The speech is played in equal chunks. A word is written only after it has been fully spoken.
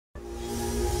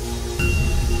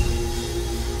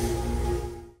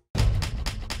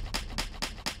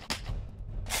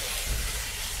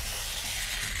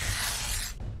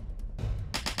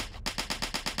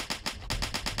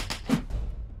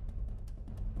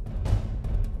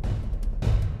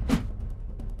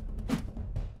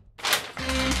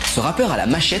Ce rappeur à la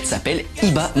machette s'appelle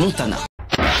Iba Montana.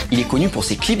 Il est connu pour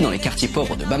ses clips dans les quartiers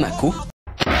pauvres de Bamako.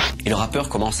 Et le rappeur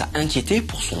commence à inquiéter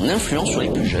pour son influence sur les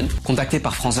plus jeunes. Contacté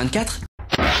par France 24,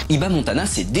 Iba Montana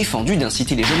s'est défendu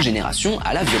d'inciter les jeunes générations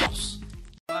à la violence.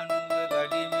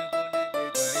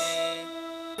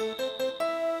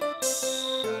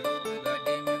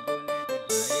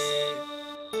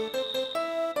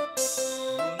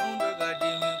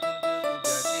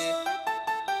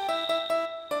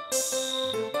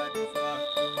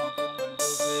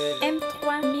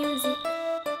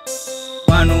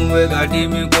 We got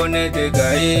him gonna the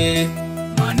guy,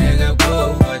 manega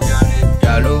go vajane.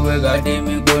 Jalo we got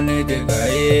him gonna the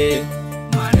guy,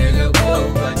 manega go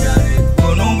vajane.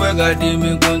 Konu we got him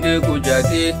gonna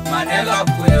kujati, manega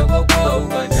go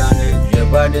vajane.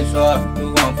 Jebade swa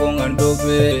tu wafong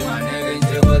andobe, manega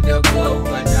jebade go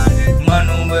vajane.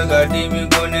 Manu we got him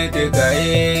gonna the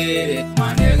guy,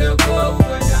 manega go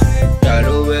vajane.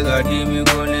 Jalo we got him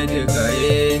gonna the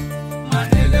guy,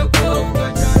 manega go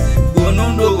vajane.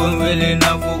 Nundo wele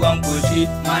na fugan kushi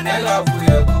manega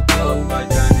fuye ko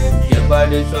vajane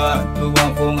yebale swa tu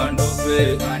wanfonga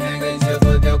ndobe manega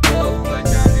seko de ko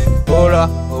vajane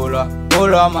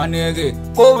hola manege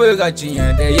ko we ga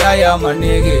chinya de yaya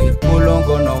manege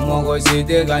kulongo no mogo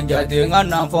site ganja de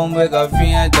ngana fombe ga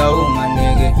fiya da u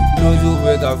manege dozu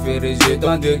we ga fere je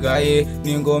don de gaye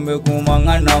ningo me kuma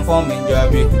ngana fombe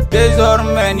njabi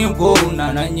désormais ni ko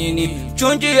nana nyini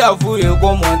chunji ya fuye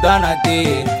ko montana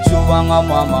te Suvanga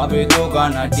mama beto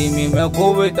kana timi me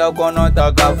kowe ta kono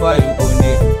ta kafa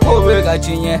ikone kowe ga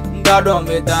chinye ndado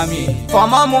metami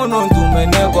fama mono ntume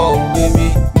nego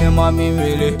ubemi ne mami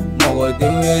wele mogo te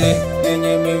wele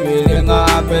nenye me wele nga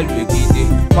apel wikiti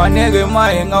manege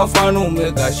mae nga fanu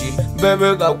me gashi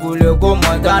bebe ga kule ko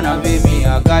montana baby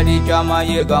akadi chama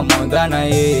ye ga montana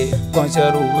ye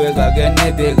konseru we ga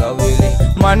genete ga wele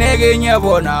manege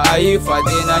nyebona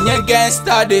aifatina nye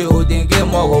gangsta de odinge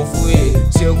mogo fuye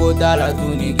Sego dala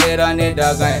tuni kera ne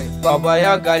dagai Baba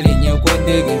ya gali nye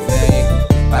konde gifei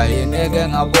Aye nege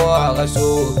nga bo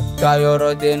agaso Ta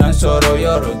yoro de nan soro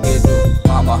yoro gedo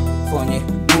Mama fonye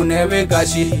Unewe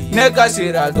kashi Ne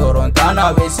kasira doron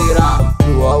tana besira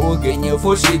Luwa uge nye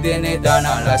fushi de ne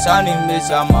dana Lasani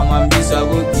mesa mama mbisa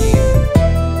guki